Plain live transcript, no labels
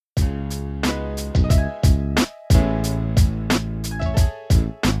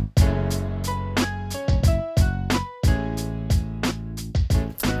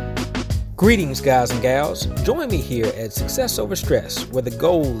Greetings, guys and gals. Join me here at Success Over Stress, where the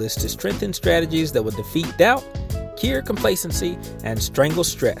goal is to strengthen strategies that will defeat doubt, cure complacency, and strangle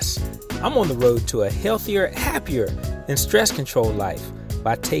stress. I'm on the road to a healthier, happier, and stress-controlled life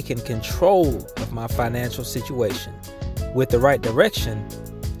by taking control of my financial situation. With the right direction,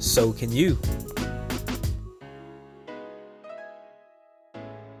 so can you.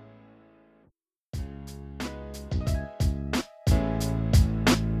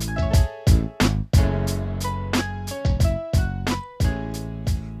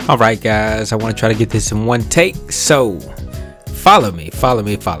 All right, guys, I want to try to get this in one take. So follow me.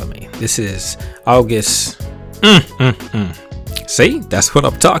 This is August. See, that's what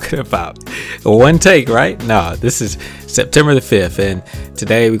I'm talking about. One take, right? No, this is September the 5th. And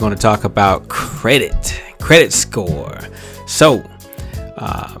today we're going to talk about credit score. So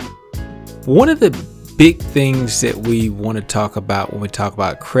one of the big things that we want to talk about when we talk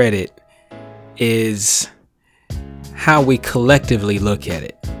about credit is how we collectively look at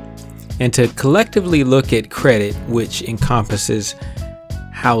it. And to collectively look at credit, which encompasses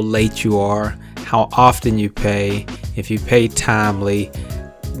how late you are, how often you pay, if you pay timely,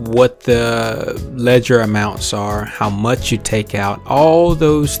 what the ledger amounts are, how much you take out, all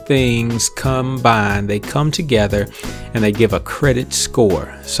those things combined, they come together and they give a credit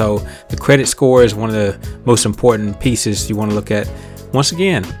score. So the credit score is one of the most important pieces you want to look at. Once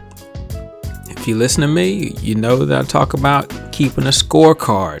again, if you listen to me, you know that I talk about keeping a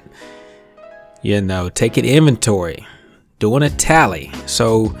scorecard. Taking inventory, doing a tally.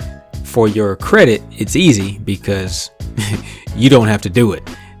 So for your credit, it's easy because you don't have to do it.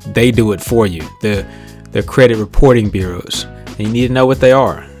 They do it for you. The credit reporting bureaus. And you need to know what they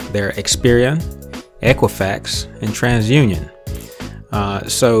are. They're Experian, Equifax, and TransUnion.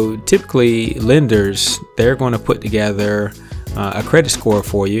 So typically lenders, they're going to put together a credit score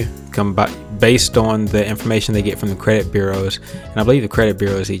for you based on the information they get from the credit bureaus. And I believe the credit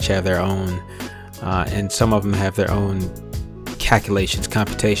bureaus each have their own, and some of them have their own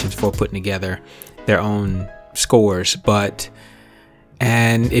computations for putting together their own scores.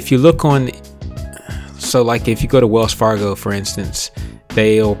 And if you look if you go to Wells Fargo, for instance,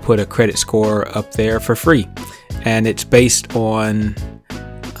 they'll put a credit score up there for free. And it's based on,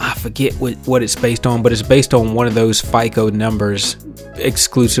 I forget what it's based on, but it's based on one of those FICO numbers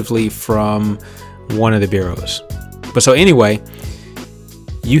exclusively from one of the bureaus. But so anyway,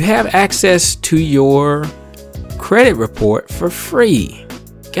 you have access to your credit report for free.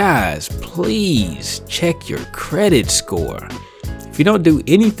 Guys, please check your credit score. If you don't do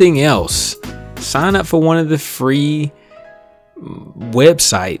anything else, sign up for one of the free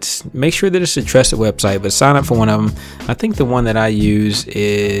websites. Make sure that it's a trusted website, but sign up for one of them. I think the one that I use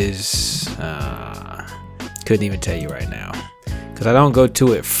is couldn't even tell you right now because I don't go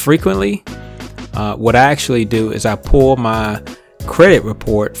to it frequently. What I actually do is I pull my credit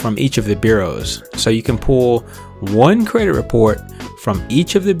report from each of the bureaus. So you can pull one credit report from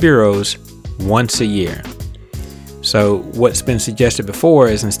each of the bureaus once a year. So what's been suggested before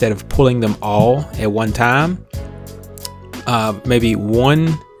is instead of pulling them all at one time, maybe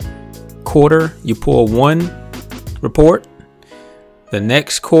one quarter you pull one report, the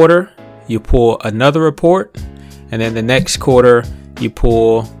next quarter you pull another report, and then the next quarter you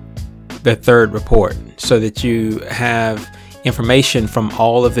pull the third report, so that you have information from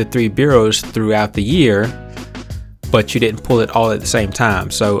all of the three bureaus throughout the year, but you didn't pull it all at the same time.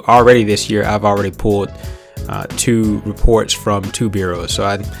 So already this year I've already pulled two reports from two bureaus, so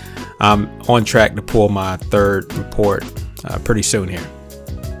I'm on track to pull my third report pretty soon here.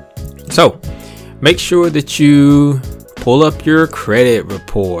 So make sure that you pull up your credit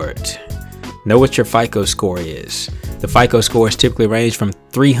report. Know what your FICO score is. The FICO scores typically range from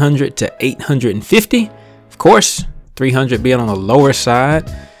 300 to 850. Of course, 300 being on the lower side.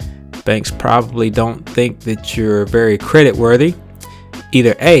 Banks probably don't think that you're very credit worthy.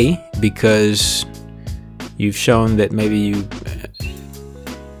 Either A, because you've shown that maybe you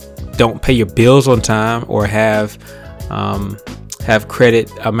don't pay your bills on time, or have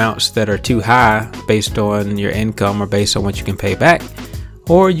credit amounts that are too high based on your income or based on what you can pay back,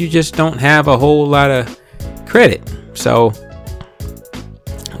 or you just don't have a whole lot of credit. So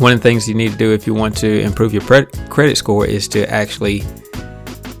one of the things you need to do if you want to improve your credit score is to actually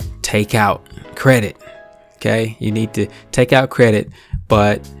take out credit. Okay, you need to take out credit,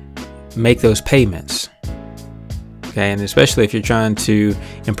 but make those payments. Okay, and especially if you're trying to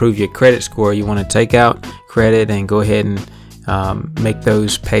improve your credit score, you want to take out credit and go ahead and make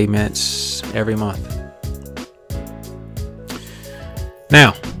those payments every month.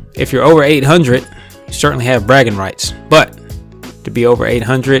 Now, if you're over 800, you certainly have bragging rights, but to be over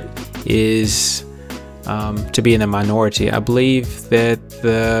 800, is to be in the minority. I believe that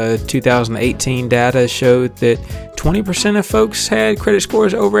the 2018 data showed that 20% of folks had credit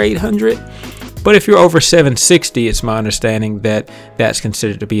scores over 800. But if you're over 760, it's my understanding that that's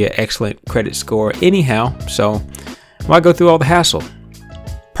considered to be an excellent credit score anyhow. So why go through all the hassle?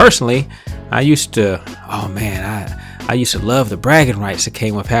 Personally, I used to love the bragging rights that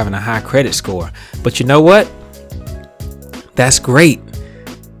came with having a high credit score. But you know what? That's great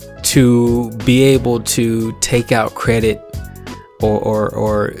to be able to take out credit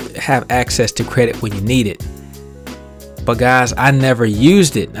or have access to credit when you need it. But guys, I never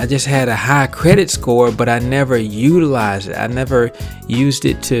used it. I just had a high credit score, but I never utilized it. I never used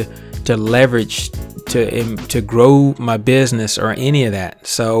it to leverage, to grow my business or any of that.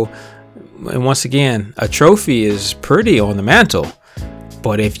 So, and once again, a trophy is pretty on the mantle,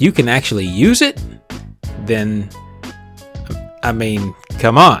 but if you can actually use it, then, I mean,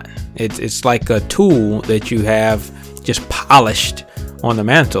 come on. It's like a tool that you have just polished on the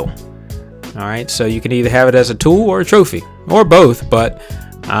mantle. All right, so you can either have it as a tool or a trophy, or both, but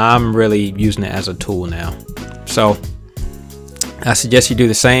I'm really using it as a tool now. So I suggest you do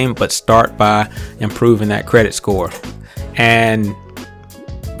the same, but start by improving that credit score. And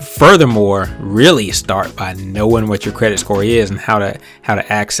furthermore, really start by knowing what your credit score is and how to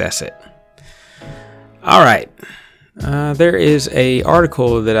access it. All right. There is a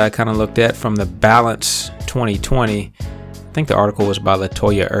article that I kind of looked at from the Balance 2020. I think the article was by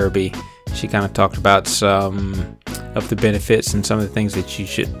Latoya Irby. She kind of talked about some of the benefits and some of the things that you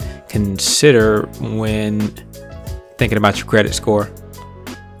should consider when thinking about your credit score.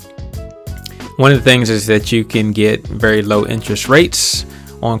 One of the things is that you can get very low interest rates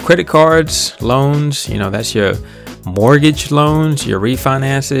on credit cards, loans. You know, that's your mortgage loans, your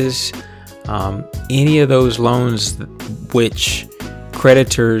refinances, any of those loans which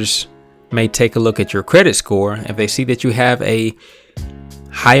creditors may take a look at your credit score. If they see that you have a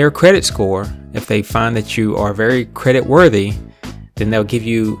higher credit score, if they find that you are very credit worthy, then they'll give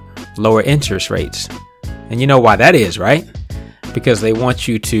you lower interest rates. And you know why that is, right? Because they want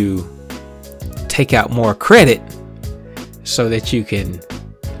you to take out more credit so that you can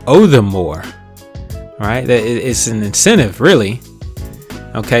owe them more, right? It's an incentive, really.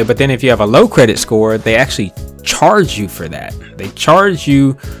 Okay, but then if you have a low credit score, they actually charge you for that. They charge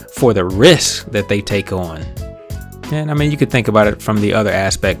you for the risk that they take on. And I mean, you could think about it from the other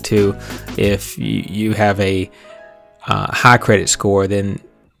aspect too. If you have a high credit score, then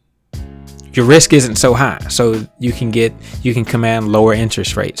your risk isn't so high, so you can command lower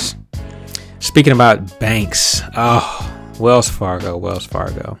interest rates. Speaking about banks, Wells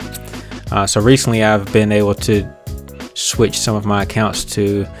Fargo. So recently, I've been able to switch some of my accounts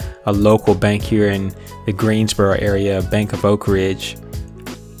to a local bank here in the Greensboro area, Bank of Oak Ridge.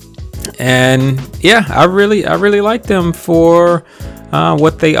 And yeah, I really like them for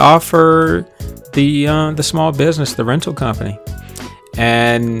what they offer the small business, the rental company.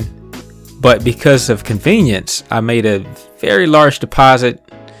 But because of convenience, I made a very large deposit.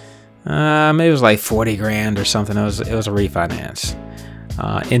 Maybe it was like $40,000 or something. It was a refinance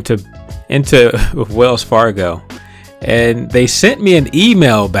into Wells Fargo, and they sent me an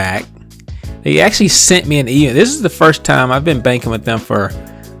email back. They actually sent me an email. This is the first time I've been banking with them for,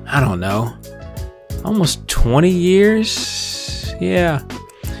 I don't know, almost 20 years. Yeah.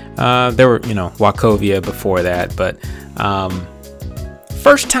 There were, Wachovia before that, but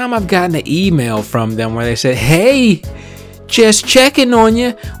first time I've gotten an email from them where they said, "Hey, just checking on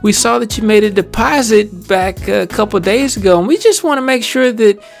you. We saw that you made a deposit back a couple of days ago, and we just want to make sure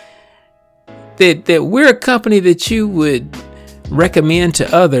that we're a company that you would recommend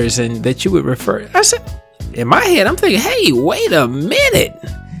to others and that you would refer." I said, in my head, I'm thinking, hey, wait a minute.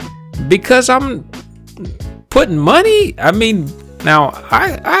 Because I'm putting money, I mean, now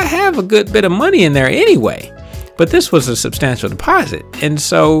I have a good bit of money in there anyway, but this was a substantial deposit. And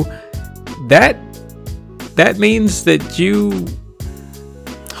so that means that you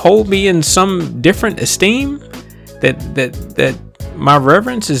hold me in some different esteem, that my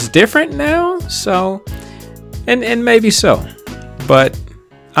reverence is different now. So, and maybe so, but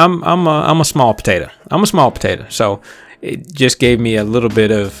I'm a small potato. So it just gave me a little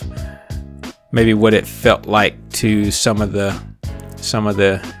bit of maybe what it felt like to some of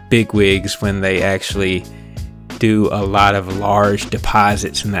the bigwigs when they actually do a lot of large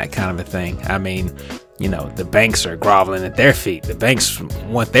deposits and that kind of a thing. I mean, the banks are groveling at their feet. The banks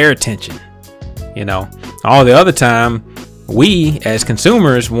want their attention. All the other time, we as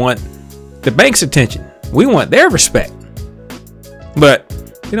consumers want the bank's attention. We want their respect. But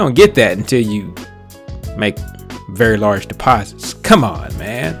you don't get that until you make very large deposits. Come on,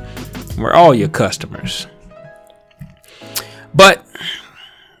 man. We're all your customers. But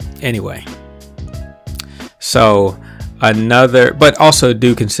anyway, so but also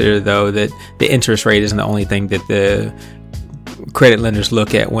do consider though that the interest rate isn't the only thing that the credit lenders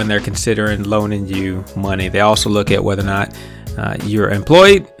look at when they're considering loaning you money. They also look at whether or not you're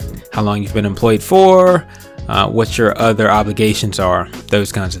employed, how long you've been employed for, what your other obligations are,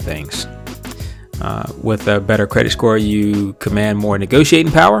 those kinds of things. With a better credit score, you command more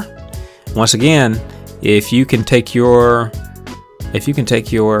negotiating power. Once again, if you can take your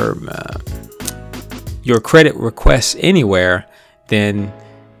credit requests anywhere, then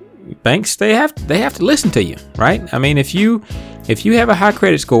banks they have to listen to you, right? I mean, if you have a high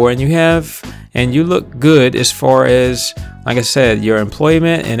credit score and you look good as far as, like I said, your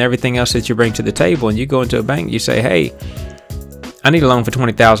employment and everything else that you bring to the table, and you go into a bank, you say, hey, I need a loan for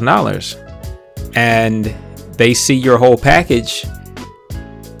 $20,000, and they see your whole package,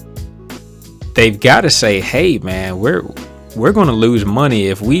 they've got to say, hey man, we're going to lose money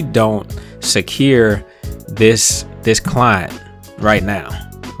if we don't secure this client right now,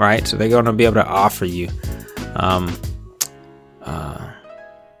 right? So they're going to be able to offer you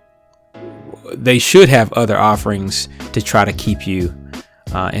they should have other offerings to try to keep you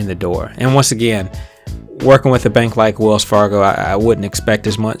in the door. And once again, working with a bank like Wells Fargo, I wouldn't expect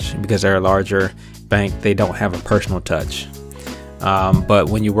as much because they're a larger bank. They don't have a personal touch. But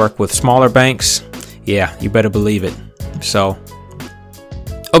when you work with smaller banks, yeah, you better believe it. So,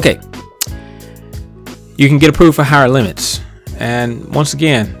 okay, you can get approved for higher limits. And once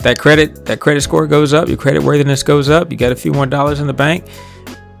again, that credit score goes up, your credit worthiness goes up, you got a few more dollars in the bank,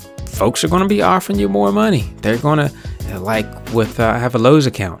 folks are going to be offering you more money. They're going to, like with I have a Lowe's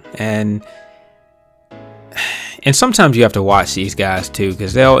account, and sometimes you have to watch these guys too,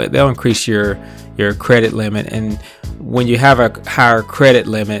 because they'll increase your credit limit, and when you have a higher credit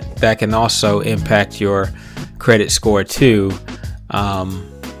limit, that can also impact your credit score too. One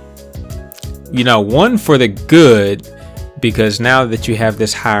for the good, because now that you have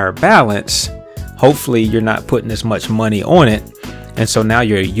this higher balance, hopefully you're not putting as much money on it, and so now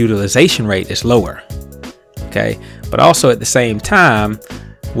your utilization rate is lower. Okay, but also at the same time,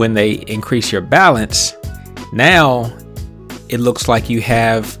 when they increase your balance, now it looks like you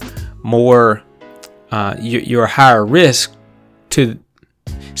have more, you're higher risk to,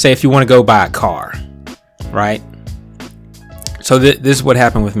 say, if you want to go buy a car, right? So this is what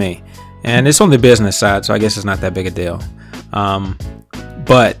happened with me, and it's on the business side, so I guess it's not that big a deal.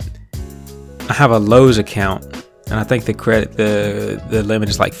 But I have a Lowe's account, and I think the limit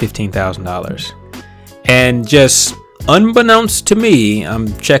is like $15,000. And just unbeknownst to me,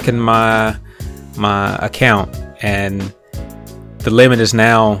 I'm checking my account, and the limit is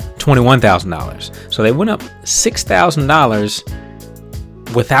now $21,000. So they went up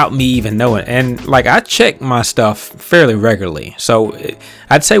 $6,000 without me even knowing. And like, I check my stuff fairly regularly, so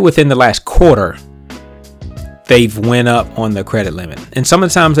I'd say within the last quarter they've went up on the credit limit. And some of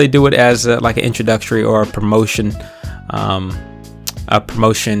the times they do it as like an introductory or a promotion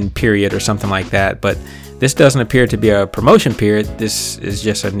period or something like that. But this doesn't appear to be a promotion period. This is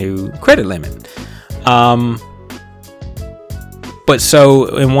just a new credit limit. But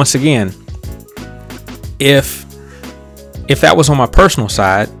so, and once again, if that was on my personal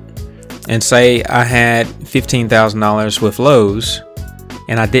side, and say I had $15,000 with Lowe's,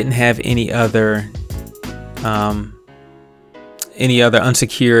 and I didn't have any other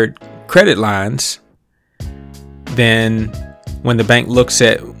unsecured credit lines, then when the bank looks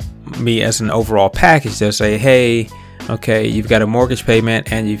at me as an overall package, they'll say, hey, okay, you've got a mortgage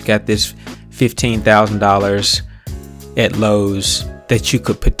payment and you've got this $15,000 at Lowe's that you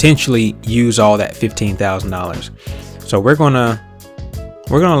could potentially use all that $15,000. So we're gonna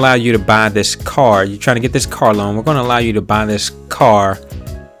allow you to buy this car. You're trying to get this car loan. We're gonna allow you to buy this car,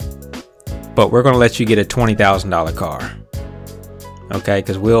 but we're gonna let you get a $20,000 car. Okay,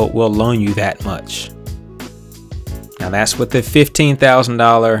 because we'll loan you that much. Now that's with the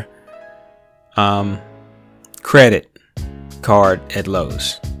 $15,000 credit card at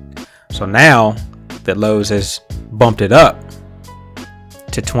Lowe's. So now that Lowe's has bumped it up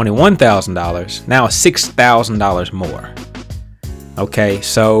to $21,000, now $6,000 more. Okay,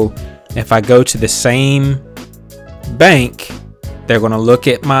 so if I go to the same bank, they're going to look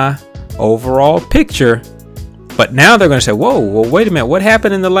at my overall picture, but now they're going to say, whoa, well, wait a minute, what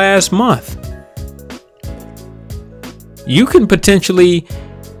happened in the last month? You can potentially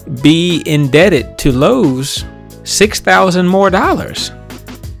be indebted to Lowe's $6,000 more.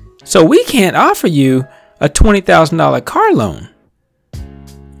 So we can't offer you a $20,000 car loan.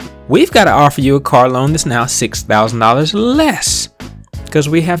 We've got to offer you a car loan that's now $6,000 less, because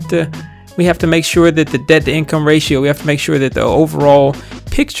we have to We have to make sure that the debt to income ratio, we have to make sure that the overall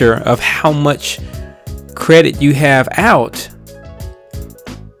picture of how much credit you have out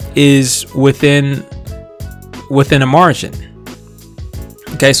is within a margin.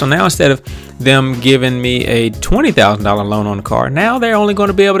 Okay, so now instead of them giving me a $20,000 loan on a car, now they're only going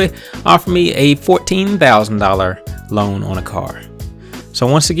to be able to offer me a $14,000 loan on a car. So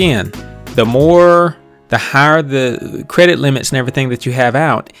once again, the higher the credit limits and everything that you have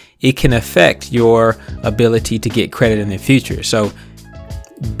out, it can affect your ability to get credit in the future. So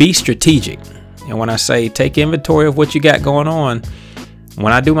be strategic. And when I say take inventory of what you got going on,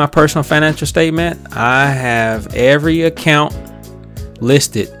 when I do my personal financial statement, I have every account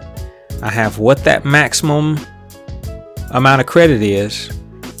listed. I have what that maximum amount of credit is,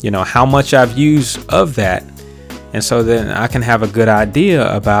 how much I've used of that. And so then I can have a good idea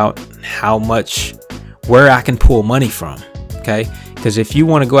about where I can pull money from. Okay. Because if you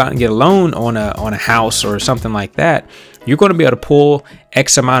want to go out and get a loan on a house or something like that, you're going to be able to pull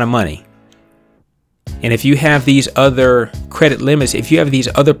X amount of money. And if you have these other credit limits, if you have these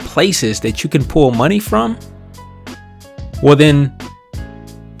other places that you can pull money from, well, then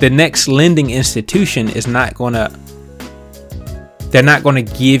the next lending institution they're not going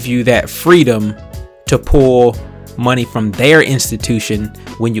to give you that freedom to pull money from their institution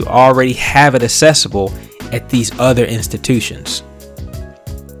when you already have it accessible at these other institutions.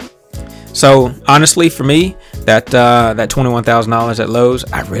 So honestly, for me, that $21,000 at Lowe's,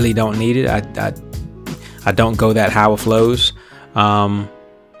 I really don't need it. I don't go that high with Lowe's,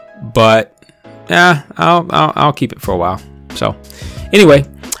 but yeah, I'll keep it for a while. So anyway,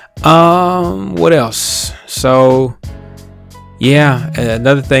 what else? So yeah,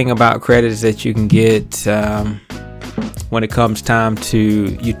 another thing about credit is that you can get when it comes time to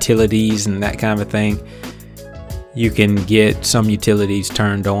utilities and that kind of thing. You can get some utilities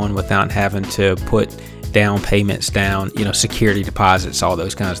turned on without having to put down payments down, security deposits, all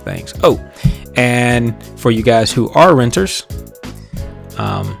those kinds of things. Oh, and for you guys who are renters,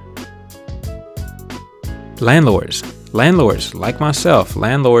 landlords like myself,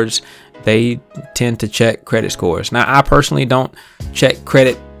 they tend to check credit scores. Now, I personally don't check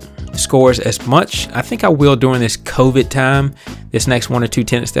credit scores as much. I think I will during this COVID time, this next 1 or 2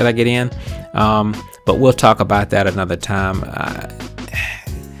 tenants that I get in. But we'll talk about that another time.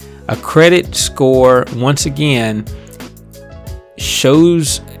 A credit score, once again,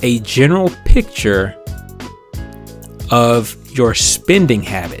 shows a general picture of your spending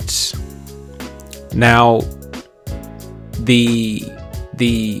habits. Now, the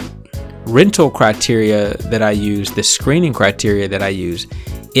rental criteria that I use, the screening criteria that I use,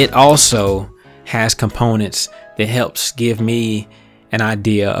 it also has components that helps give me an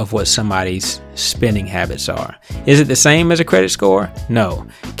idea of what somebody's spending habits are. Is it the same as a credit score? No.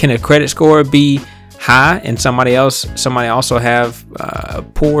 Can a credit score be high and somebody also have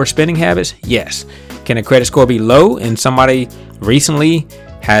poor spending habits? Yes. Can a credit score be low and somebody recently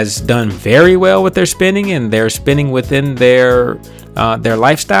has done very well with their spending and they're spending within their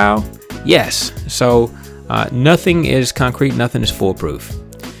lifestyle? Yes. So nothing is concrete, nothing is foolproof.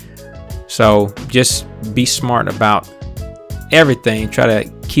 So just be smart about everything. Try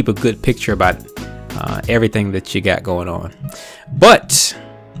to keep a good picture about everything that you got going on. But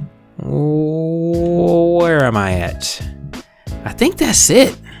where am I at? I think that's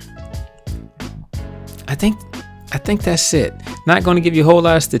it. I think that's it. Not going to give you a whole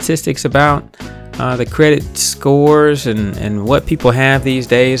lot of statistics about the credit scores and what people have these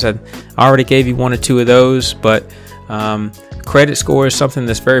days. I already gave you 1 or 2 of those, but credit score is something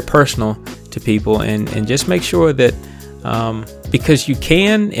that's very personal to people, and just make sure that because you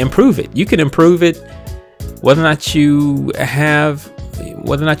can improve it. You can improve it whether or not you make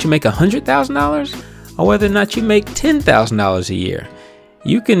 $100,000 or whether or not you make $10,000 a year.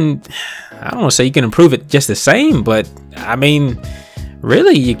 You can, I don't want to say you can improve it just the same, but I mean,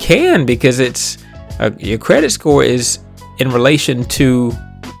 really you can, because it's your credit score is in relation to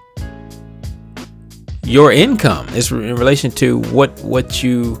your income. It's in relation to what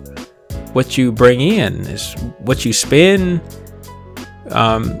you bring in, is what you spend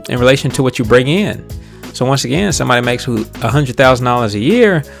in relation to what you bring in. So once again, somebody makes $100,000 a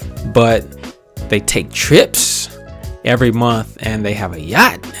year, but they take trips every month and they have a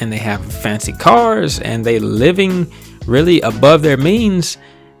yacht and they have fancy cars and they living really above their means.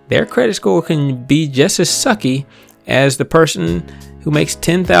 Their credit score can be just as sucky as the person who makes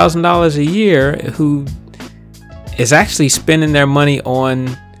 $10,000 a year, who is actually spending their money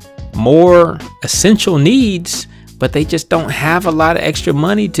on more essential needs, but they just don't have a lot of extra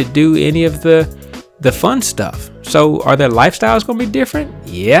money to do any of the fun stuff. So are their lifestyles going to be different?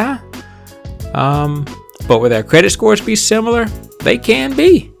 Yeah. But will their credit scores be similar? They can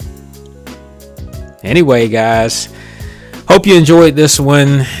be. Anyway, guys, hope you enjoyed this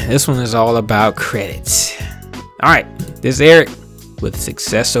one. This one is all about credit. All right, this is Eric with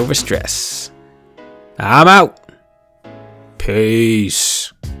Success Over Stress. I'm out. Peace.